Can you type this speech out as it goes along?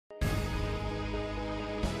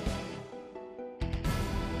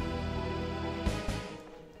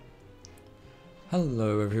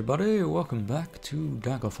Hello everybody, welcome back to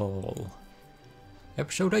Daggerfall,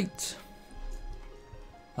 episode 8.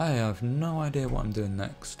 I have no idea what I'm doing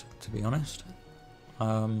next, to be honest.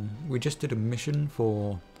 We just did a mission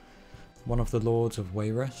for one of the Lords of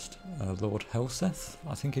Wayrest, Lord Helseth,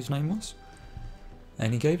 I think his name was.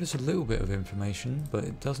 And he gave us a little bit of information, but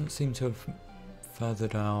it doesn't seem to have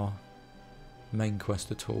furthered our main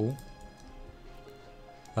quest at all.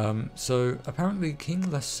 So apparently King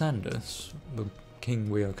Lysandus, the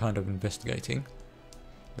king we are kind of investigating,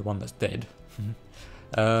 the one that's dead,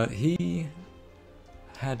 he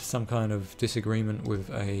had some kind of disagreement with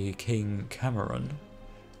a King Cameron,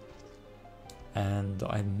 and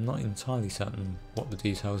I'm not entirely certain what the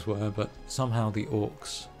details were, but somehow the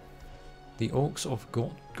orcs of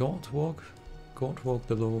Gortwog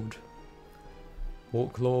the Lord,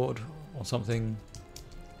 Orc Lord or something,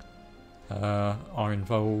 are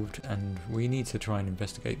involved, and we need to try and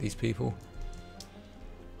investigate these people.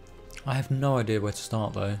 I have no idea where to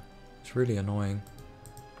start though. It's really annoying.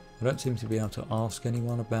 I don't seem to be able to ask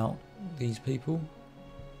anyone about these people.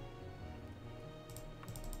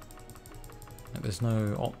 Like, there's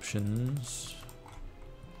no options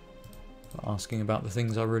for asking about the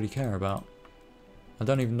things I really care about. I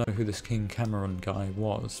don't even know who this King Cameron guy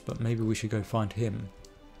was, but maybe we should go find him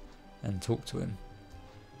and talk to him.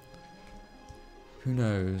 Who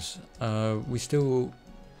knows? We still,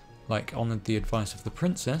 like, honoured the advice of the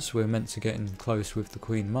princess. We're meant to get in close with the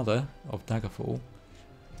Queen Mother of Daggerfall.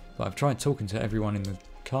 But I've tried talking to everyone in the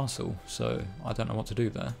castle, so I don't know what to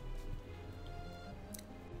do there.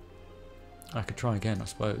 I could try again, I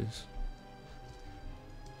suppose.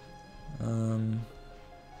 I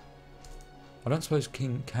don't suppose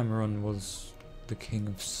King Cameron was the King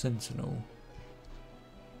of Sentinel.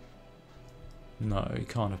 No, he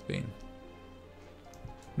can't have been.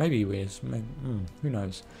 Maybe he is. Maybe, who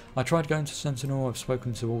knows? I tried going to Sentinel. I've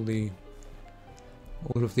spoken to all of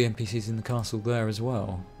the NPCs in the castle there as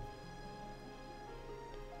well.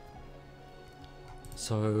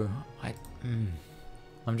 So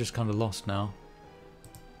I'm just kind of lost now.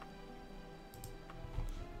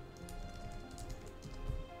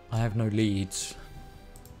 I have no leads.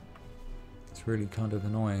 It's really kind of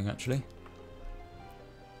annoying, actually.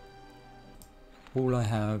 All I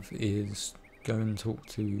have is go and talk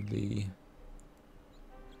to the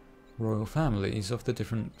royal families of the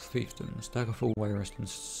different fiefdoms, Daggerfall, Wayrest and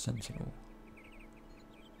Sentinel.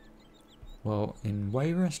 Well, in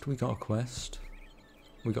Wayrest we got a quest.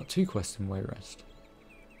 We got 2 quests in Wayrest.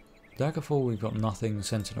 Daggerfall we got nothing,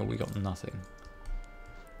 Sentinel we got nothing.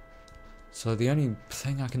 So the only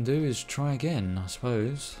thing I can do is try again, I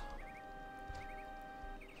suppose.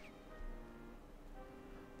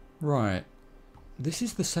 Right. This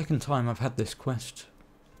is the second time I've had this quest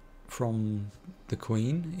from the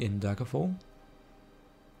Queen in Daggerfall.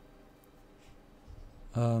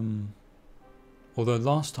 Although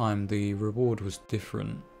last time the reward was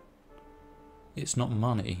different. It's not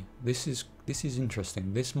money. This is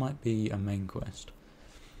interesting. This might be a main quest.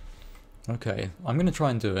 Okay, I'm going to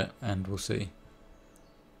try and do it, and we'll see.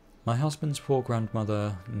 My husband's poor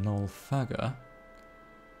grandmother, Nolfaga,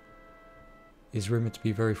 is rumoured to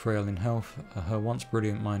be very frail in health. Her once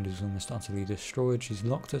brilliant mind is almost utterly destroyed. She's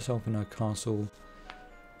locked herself in her castle,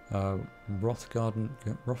 Hrothgarian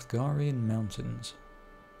Mountains.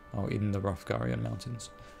 Oh, in the Hrothgarian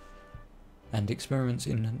Mountains. And experiments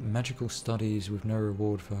in magical studies with no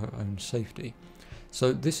reward for her own safety.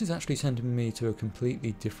 So this is actually sending me to a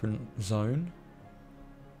completely different zone.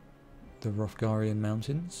 The Hrothgarian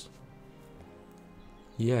Mountains.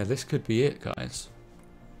 Yeah, this could be it, guys.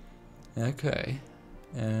 Okay.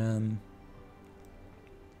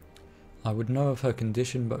 I would know of her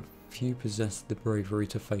condition, but few possess the bravery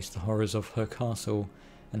to face the horrors of her castle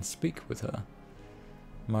and speak with her.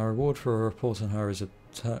 My reward for a report on her is a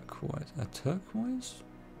turquoise. A turquoise?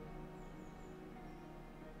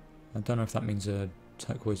 I don't know if that means a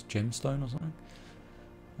turquoise gemstone or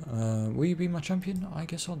something. Will you be my champion? I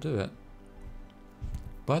guess I'll do it.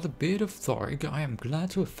 By the beard of Thorig, I am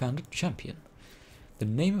glad to have found a champion. The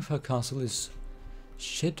name of her castle is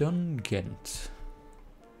Shedongent.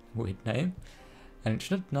 Weird name. And it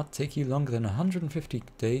should not take you longer than 150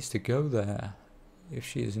 days to go there. If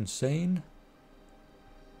she is insane,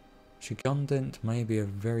 Shedongent may be a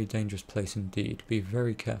very dangerous place indeed. Be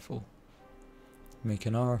very careful. May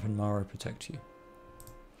Kenara and Mara protect you.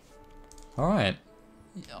 Alright.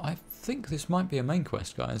 I think this might be a main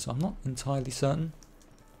quest, guys. I'm not entirely certain.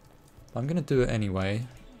 I'm going to do it anyway.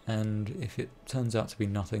 And if it turns out to be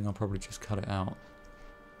nothing, I'll probably just cut it out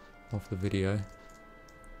of the video.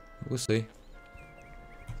 We'll see.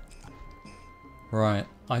 Right,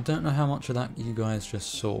 I don't know how much of that you guys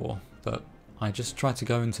just saw, but I just tried to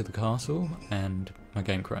go into the castle and my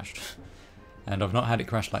game crashed. And I've not had it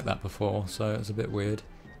crash like that before, so it was a bit weird.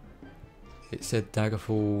 It said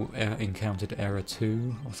Daggerfall encountered error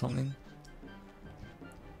 2 or something.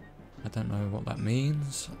 I don't know what that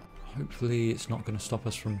means. Hopefully it's not going to stop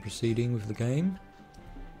us from proceeding with the game.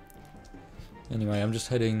 Anyway, I'm just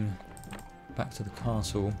heading back to the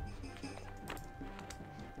castle.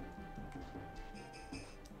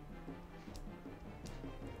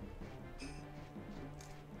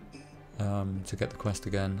 To get the quest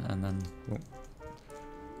again, and then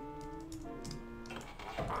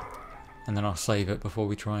I'll save it before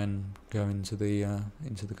we try and go into the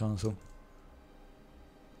castle.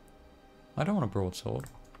 I don't want a broadsword.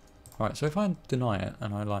 Alright, so if I deny it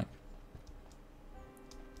and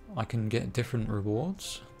I can get different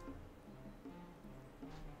rewards.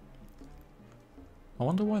 I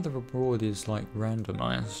wonder why the reward is like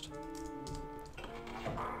randomized.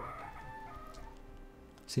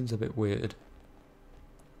 Seems a bit weird.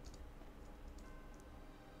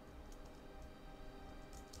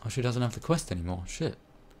 Oh, she doesn't have the quest anymore. Shit.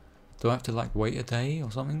 Do I have to like wait a day or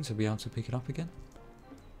something to be able to pick it up again?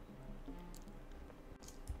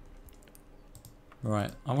 Right,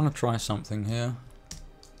 I want to try something here.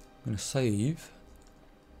 I'm going to save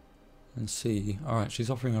and see. Alright, she's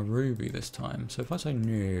offering a ruby this time. So if I say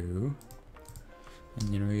no and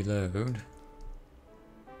then reload.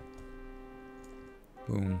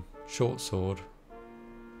 Boom. Short sword.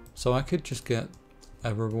 So I could just get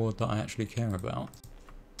a reward that I actually care about.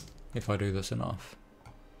 If I do this enough.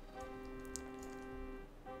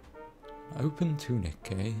 Open tunic,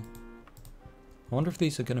 eh? I wonder if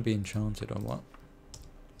these are going to be enchanted or what.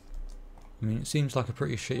 I mean, it seems like a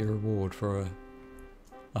pretty shitty reward for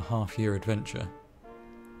a half-year adventure.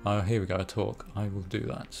 Oh, here we go, a talk. I will do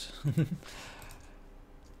that.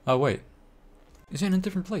 Oh, wait. Is it in a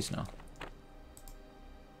different place now?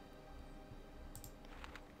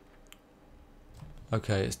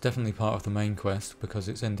 Okay, it's definitely part of the main quest because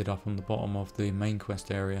it's ended up on the bottom of the main quest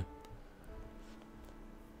area.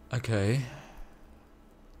 Okay.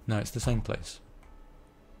 No, it's the same place.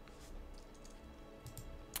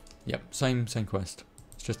 Yep, same quest.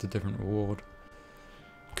 It's just a different reward.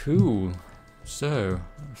 Cool. So,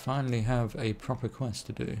 I finally have a proper quest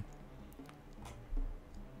to do.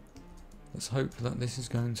 Let's hope that this is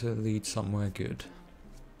going to lead somewhere good.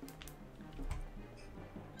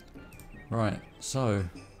 Right, so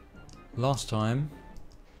last time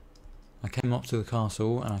I came up to the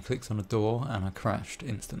castle and I clicked on a door and I crashed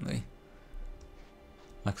instantly.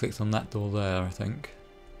 I clicked on that door there, I think.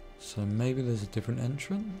 So maybe there's a different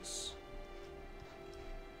entrance?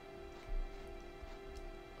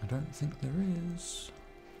 I don't think there is.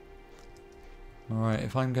 Alright,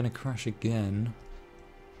 if I'm going to crash again,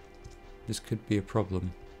 this could be a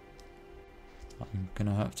problem. I'm going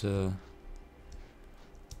to have to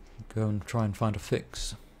go and try and find a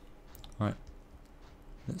fix. Right,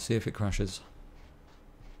 let's see if it crashes.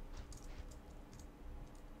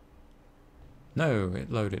 No,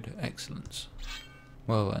 it loaded. Excellent.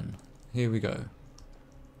 Well then, here we go.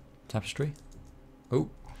 Tapestry. Oh,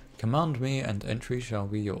 command me and entry shall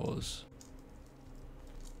be yours.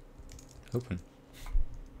 Open.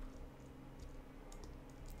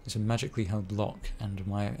 It's a magically held lock and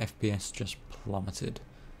my FPS just plummeted.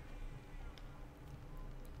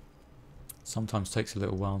 Sometimes takes a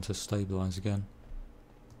little while to stabilize again.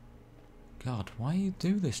 God, why you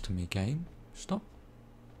do this to me, game? Stop.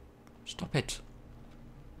 Stop it.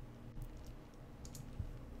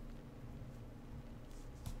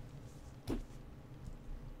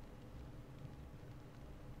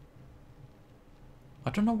 I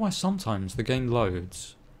don't know why sometimes the game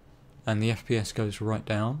loads and the FPS goes right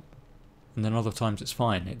down, and then other times it's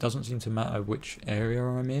fine. It doesn't seem to matter which area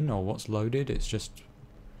I'm in or what's loaded, it's just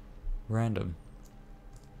random.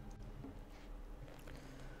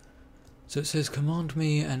 So it says command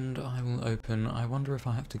me and I will open. I wonder if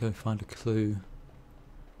I have to go find a clue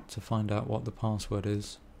to find out what the password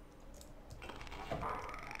is.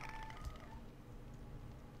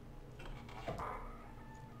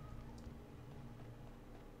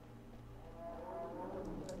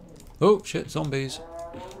 Oh shit, zombies.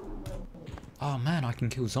 Oh man, I can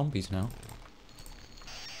kill zombies now.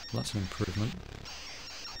 Well, that's an improvement.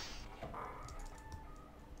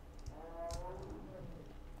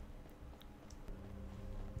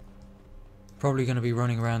 Probably going to be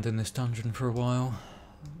running around in this dungeon for a while.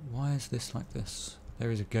 Why is this like this? There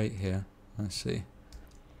is a gate here. I see.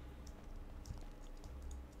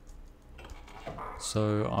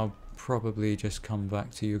 So I'll probably just come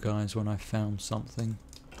back to you guys when I found something.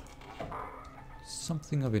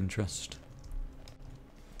 something of interest.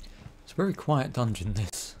 It's a very quiet dungeon,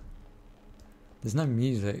 this. There's no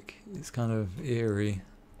music. It's kind of eerie,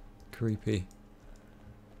 creepy.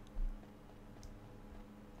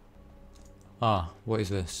 Ah, what is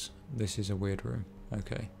this? This is a weird room.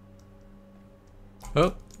 Okay.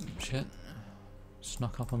 Oh, shit.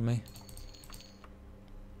 Snuck up on me.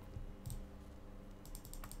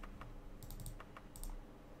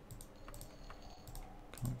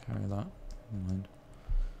 Can't carry that. Never mind.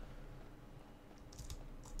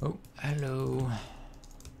 Oh, hello.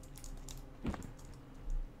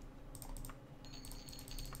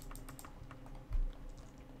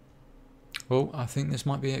 Oh, I think this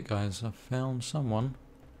might be it, guys. I've found someone.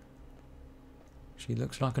 She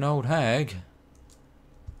looks like an old hag.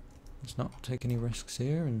 Let's not take any risks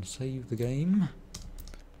here and save the game.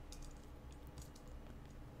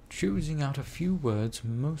 Choosing out a few words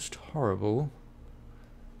most horrible.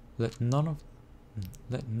 Let none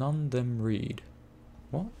them read.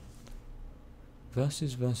 What?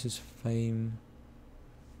 Verses versus fame,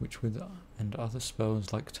 which with and other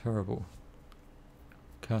spells like terrible.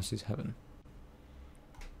 Curses heaven.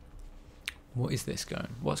 What is this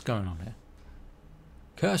going? What's going on here?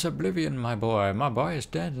 Curse oblivion, my boy. My boy is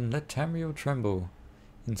dead, and let Tamriel tremble,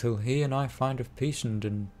 until he and I find of peace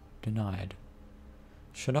and denied.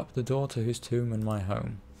 Shut up the door to his tomb and my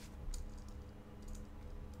home.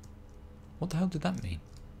 What the hell did that mean?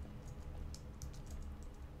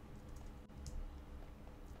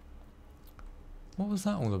 What was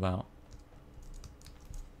that all about?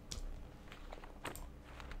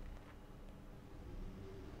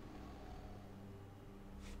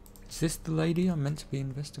 Is this the lady I'm meant to be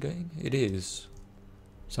investigating? It is.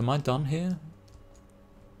 So am I done here?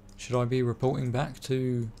 Should I be reporting back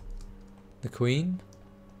to the Queen?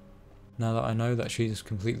 Now that I know that she's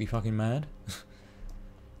completely fucking mad?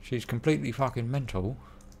 She's completely fucking mental.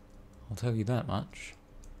 I'll tell you that much.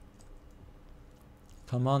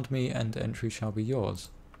 Command me and entry shall be yours.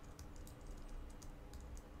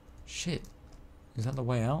 Shit. Is that the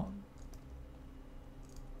way out?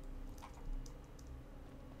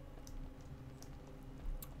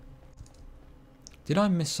 Did I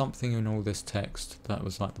miss something in all this text that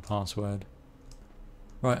was like the password?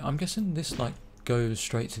 Right, I'm guessing this like goes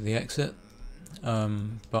straight to the exit.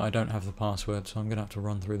 But I don't have the password, so I'm gonna have to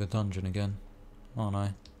run through the dungeon again. Aren't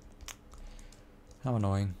I? How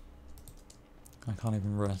annoying. I can't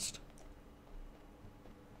even rest.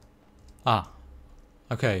 Ah.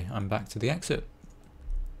 Okay, I'm back to the exit.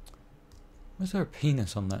 Was there a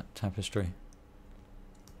penis on that tapestry?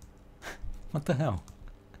 What the hell?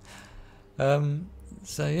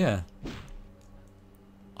 So yeah.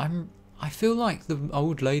 I feel like the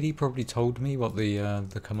old lady probably told me what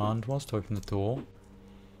the command was to open the door,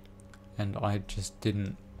 and I just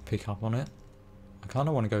didn't pick up on it. I kind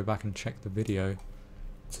of want to go back and check the video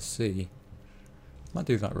to see. Might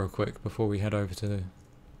do that real quick before we head over to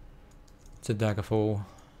Daggerfall.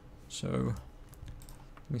 So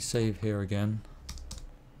let me save here again,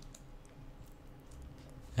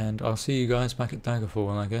 and I'll see you guys back at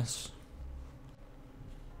Daggerfall, I guess.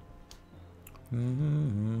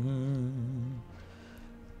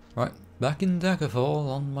 Right, back in Daggerfall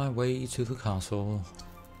on my way to the castle.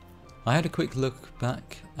 I had a quick look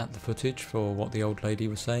back at the footage for what the old lady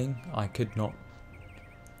was saying. I could not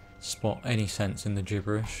spot any sense in the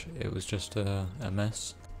gibberish. It was just a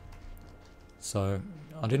mess. So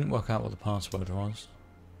I didn't work out what the password was.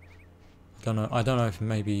 I don't know if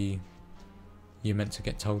maybe you're meant to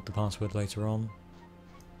get told the password later on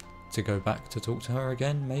to go back to talk to her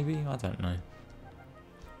again, maybe? I don't know.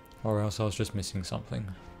 Or else I was just missing something.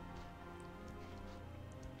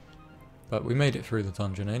 But we made it through the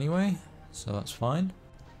dungeon anyway, so that's fine.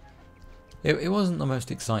 It wasn't the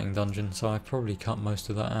most exciting dungeon, so I probably cut most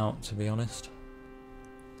of that out, to be honest.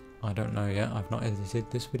 I don't know yet, I've not edited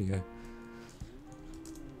this video.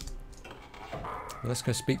 Let's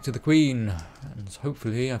go speak to the Queen, and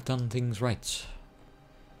hopefully I've done things right.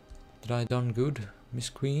 Did I done good,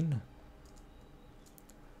 Miss Queen?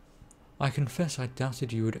 I confess I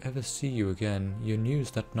doubted you would ever see you again. Your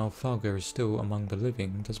news that Nalfalga is still among the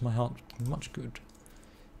living does my heart much good.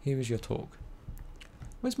 Here is your talk.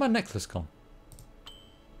 Where's my necklace gone?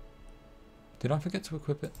 Did I forget to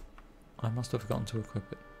equip it? I must have forgotten to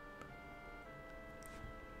equip it.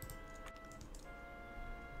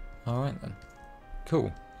 Alright then.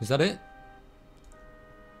 Cool. Is that it?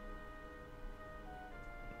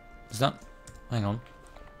 Is that... Hang on.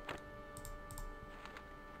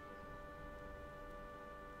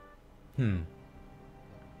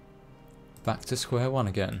 Back to square one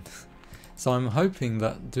again. So I'm hoping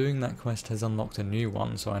that doing that quest has unlocked a new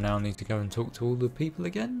one, so I now need to go and talk to all the people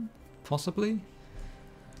again? Possibly?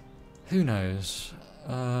 Who knows?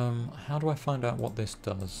 How do I find out what this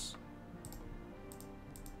does?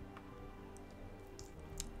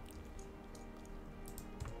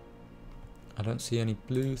 I don't see any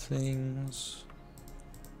blue things,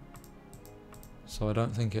 so I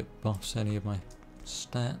don't think it buffs any of my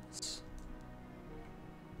stats.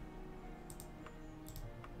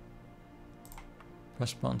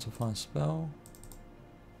 Press button to fire spell.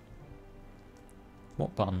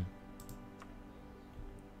 What button?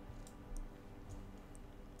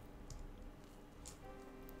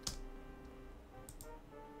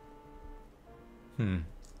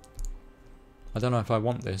 I don't know if I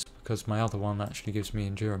want this because my other one actually gives me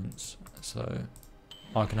endurance, so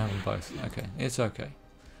I can have them both. Okay, it's okay.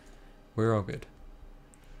 We're all good.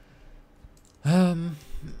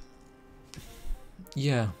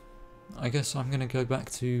 Yeah, I guess I'm gonna go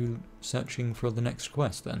back to searching for the next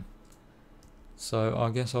quest then. So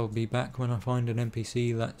I guess I'll be back when I find an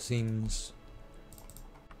NPC that seems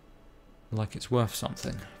like it's worth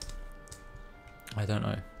something. I don't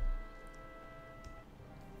know.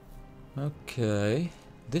 Okay,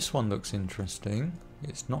 this one looks interesting.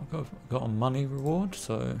 It's not got a money reward,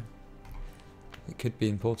 so it could be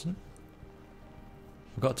important.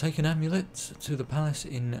 We've got to take an amulet to the palace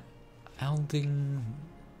in Alding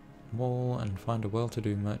Wall and find a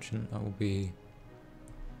well-to-do merchant that will be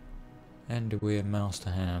Enderweir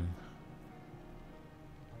Masterham.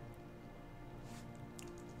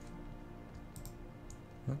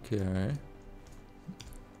 Okay.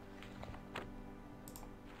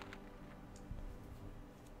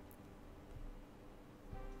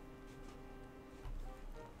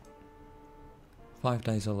 "5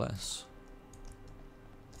 days or less."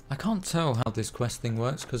 I can't tell how this quest thing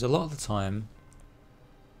works because a lot of the time,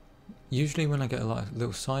 usually when I get a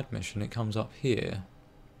little side mission, it comes up here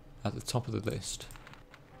at the top of the list.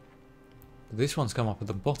 But this one's come up at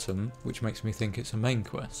the bottom, which makes me think it's a main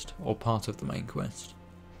quest or part of the main quest.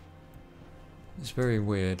 It's very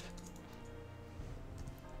weird.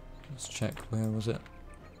 Let's check, where was it?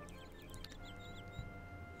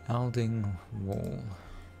 Alding Wall.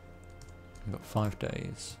 We've got 5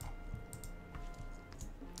 days.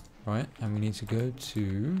 Right, and we need to go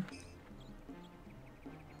to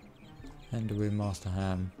Enderweir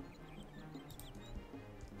Masterham.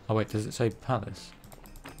 Oh wait, does it say palace?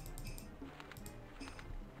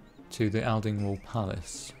 To the Alding Wall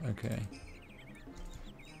Palace. Okay.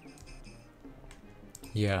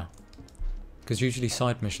 Yeah. Because usually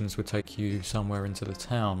side missions would take you somewhere into the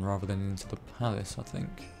town rather than into the palace, I think.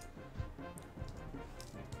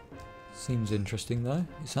 Seems interesting though.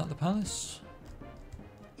 Is that the palace?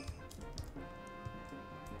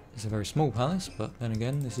 It's a very small palace, but then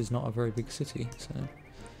again, this is not a very big city, so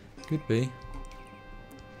could be.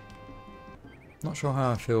 Not sure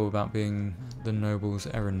how I feel about being the noble's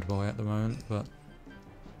errand boy at the moment, but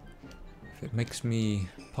if it makes me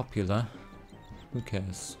popular, who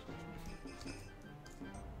cares?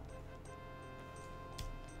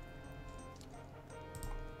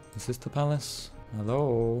 Is this the palace?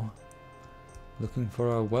 Hello? Looking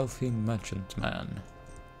for a wealthy merchant man.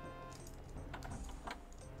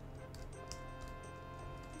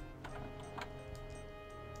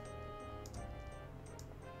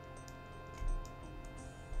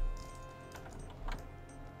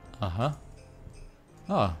 Uh-huh.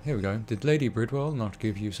 Ah, here we go. Did Lady Bridwell not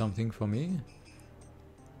give you something for me?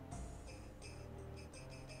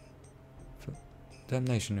 For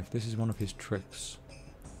damnation, if this is one of his tricks.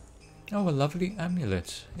 Oh, a lovely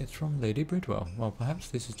amulet. It's from Lady Bridwell. Well, perhaps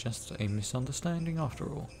this is just a misunderstanding after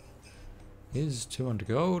all. Here's 200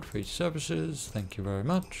 gold for each services. Thank you very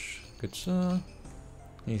much. Good sir.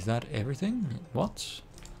 Is that everything? What?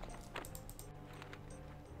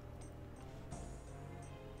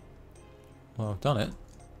 Well, I've done it.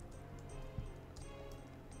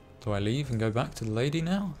 Do I leave and go back to the lady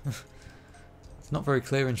now? It's not very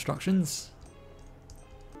clear instructions.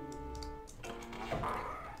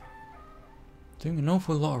 Doing an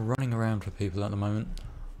awful lot of running around for people at the moment.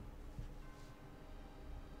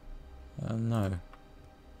 No.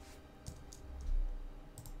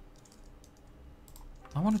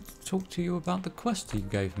 I wanted to talk to you about the quest you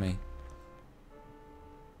gave me.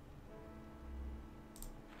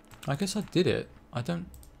 I guess I did it. I don't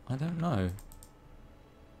know.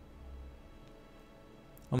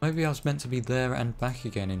 Or maybe I was meant to be there and back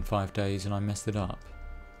again in 5 days and I messed it up.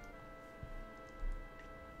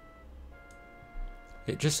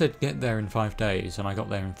 It just said get there in 5 days and I got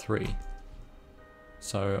there in 3.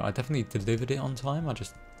 So I definitely delivered it on time,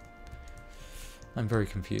 I'm very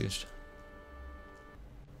confused.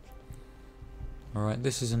 Alright,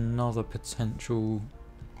 this is another potential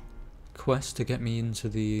quest to get me into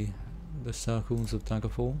the circles of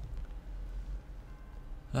Daggerfall.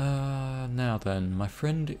 Now then, my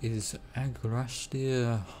friend is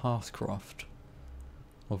Agrastir Hearthcroft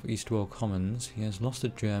of Eastwell Commons. He has lost a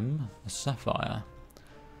gem, a sapphire,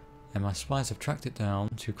 and my spies have tracked it down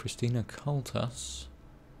to Christina Cultus,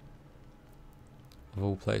 of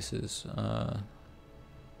all places.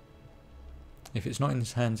 If it's not in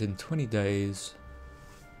his hands in 20 days,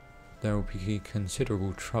 there will be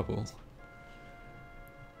considerable trouble.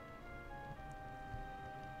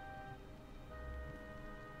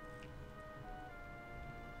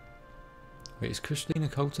 Wait, is Christina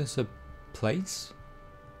Cultus a place?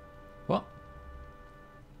 What?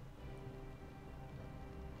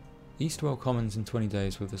 Eastwell Commons in 20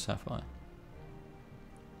 days with the sapphire.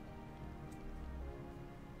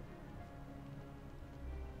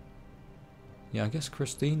 Yeah, I guess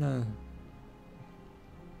Christina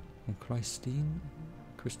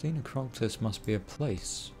Cultus must be a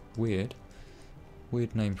place. Weird.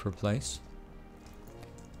 Weird name for a place.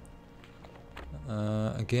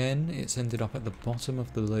 Again, it's ended up at the bottom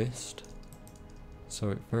of the list, so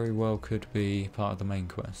it very well could be part of the main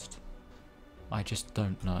quest. I just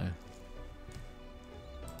don't know.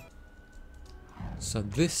 So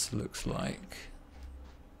this looks like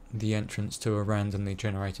the entrance to a randomly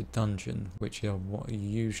generated dungeon, which are what are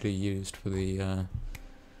usually used for the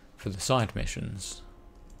side missions.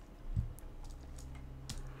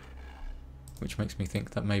 Which makes me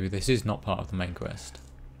think that maybe this is not part of the main quest.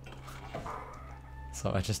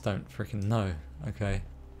 So I just don't freaking know. Okay.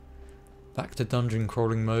 Back to dungeon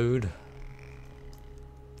crawling mode.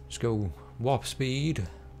 Let's go warp speed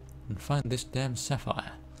and find this damn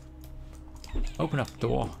sapphire. Open up the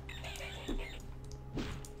door.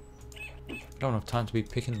 Don't have time to be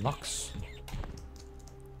picking locks.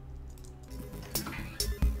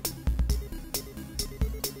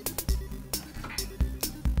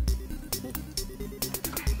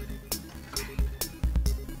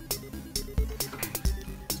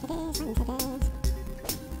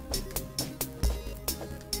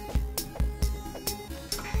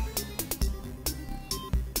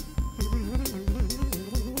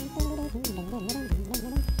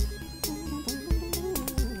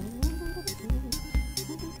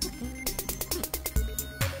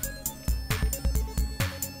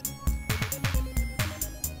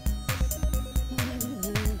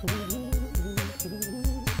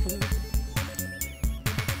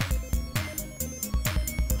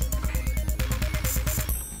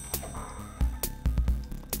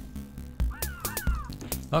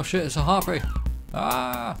 Oh shit, it's a harpy!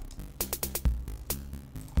 Ah!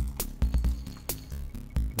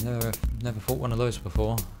 Never fought one of those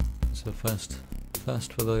before. It's the first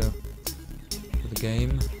for the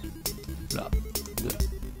game. Blah, blah.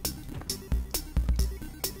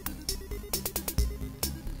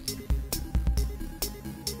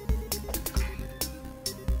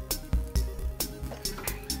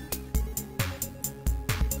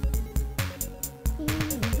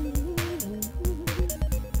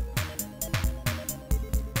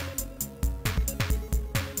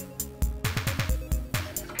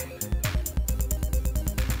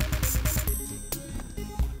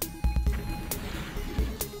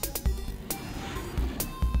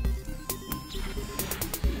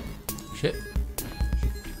 Shit.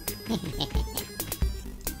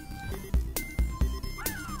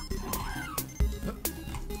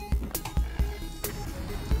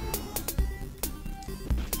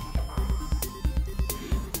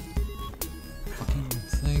 Fucking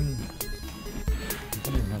thing. I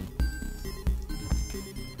don't even know.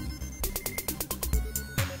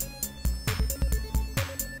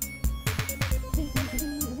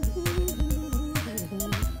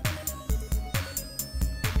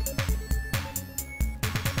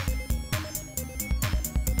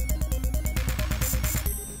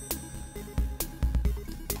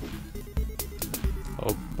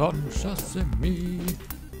 Open sesame.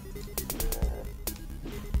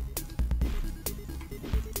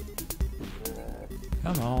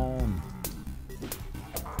 Come on.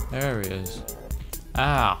 There he is.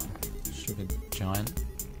 Ah! Stupid giant.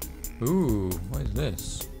 Ooh, what is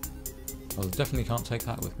this? Well, I definitely can't take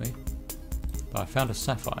that with me. But I found a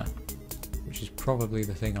sapphire, which is probably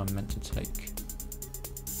the thing I'm meant to take.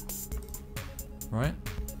 Right?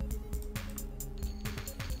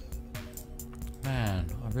 Man,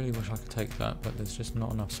 I really wish I could take that, but there's just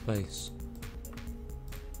not enough space.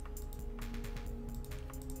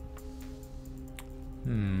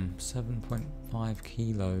 Hmm, 7.5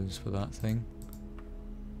 kilos for that thing.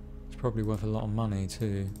 It's probably worth a lot of money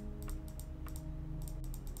too.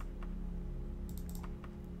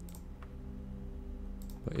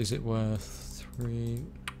 But is it worth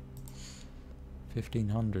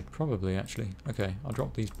 1,500? Probably, actually. Okay, I'll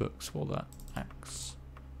drop these books for that axe.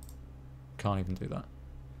 Can't even do that.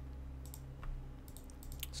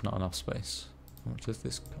 It's not enough space. How much does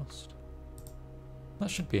this cost? That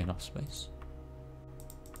should be enough space.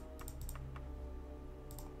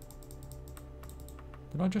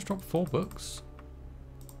 Did I just drop 4 books?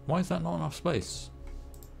 Why is that not enough space?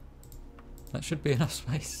 That should be enough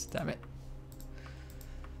space, damn it.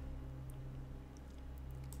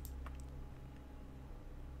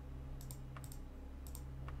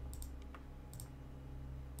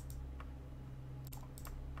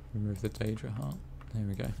 Remove the Daedra heart. There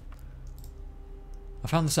we go. I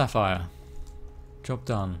found the sapphire. Job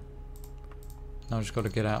done. Now I've just got to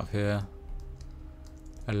get out of here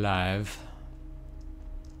alive.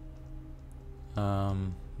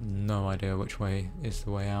 No idea which way is the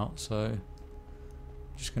way out, so I'm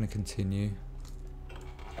just going to continue.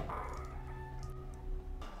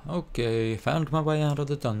 Okay, found my way out of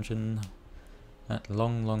the dungeon at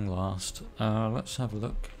long, long last. Let's have a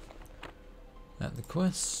look at the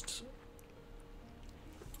quest.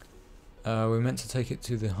 We're meant to take it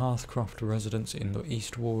to the Hearthcroft residence in the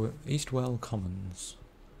Eastwell Commons.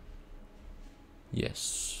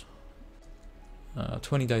 Yes.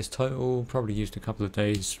 20 days total, probably used a couple of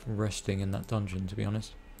days resting in that dungeon, to be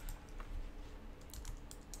honest.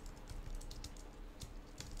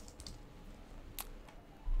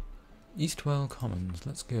 Eastwell Commons,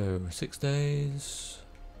 let's go. 6 days.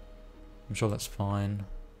 I'm sure that's fine.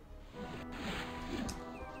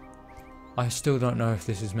 I still don't know if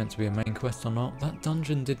this is meant to be a main quest or not. That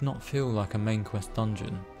dungeon did not feel like a main quest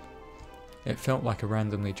dungeon. It felt like a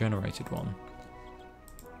randomly generated one.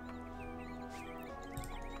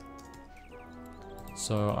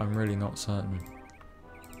 So I'm really not certain.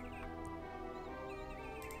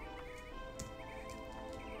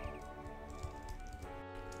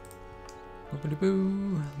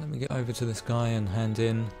 Boop-a-doo-boo. Let me get over to this guy and hand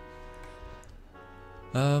in.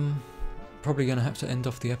 Probably going to have to end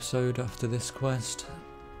off the episode after this quest.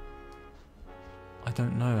 I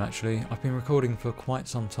don't know actually. I've been recording for quite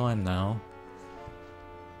some time now.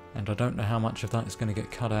 And I don't know how much of that is going to get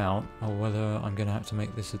cut out, or whether I'm going to have to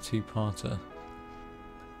make this a 2-parter.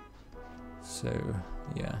 So,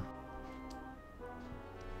 yeah.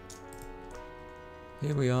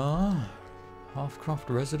 Here we are. Hearthcroft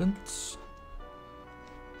residence.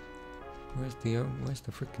 Where's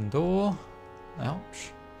the frickin' door?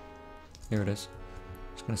 Ouch. Here it is.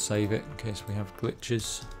 Just going to save it in case we have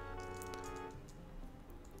glitches.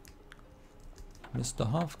 Mr.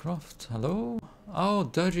 Hearthcroft, hello? Oh,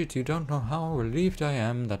 Durgit, you don't know how relieved I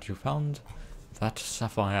am that you found that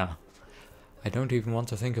sapphire. I don't even want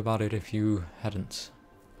to think about it if you hadn't.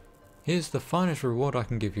 Here's the finest reward I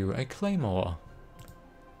can give you, a claymore.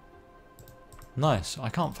 Nice. I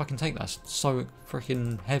can't fucking take that. It's so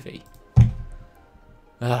freaking heavy.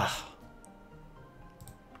 Ugh.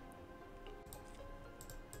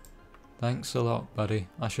 Thanks a lot, buddy.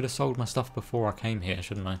 I should have sold my stuff before I came here,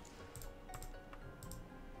 shouldn't I?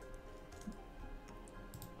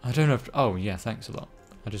 I don't know if... Oh, yeah, thanks a lot.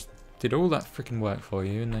 I just did all that freaking work for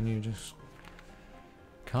you, and then you just...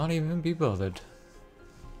 can't even be bothered.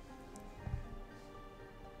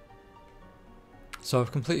 So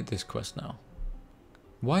I've completed this quest now.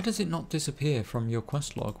 Why does it not disappear from your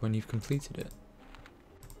quest log when you've completed it?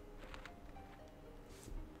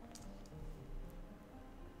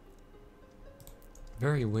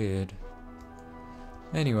 Very weird.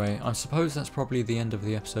 Anyway, I suppose that's probably the end of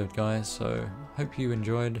the episode, guys, so hope you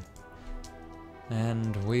enjoyed.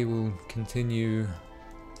 And we will continue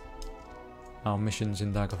our missions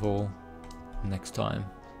in Daggerfall next time.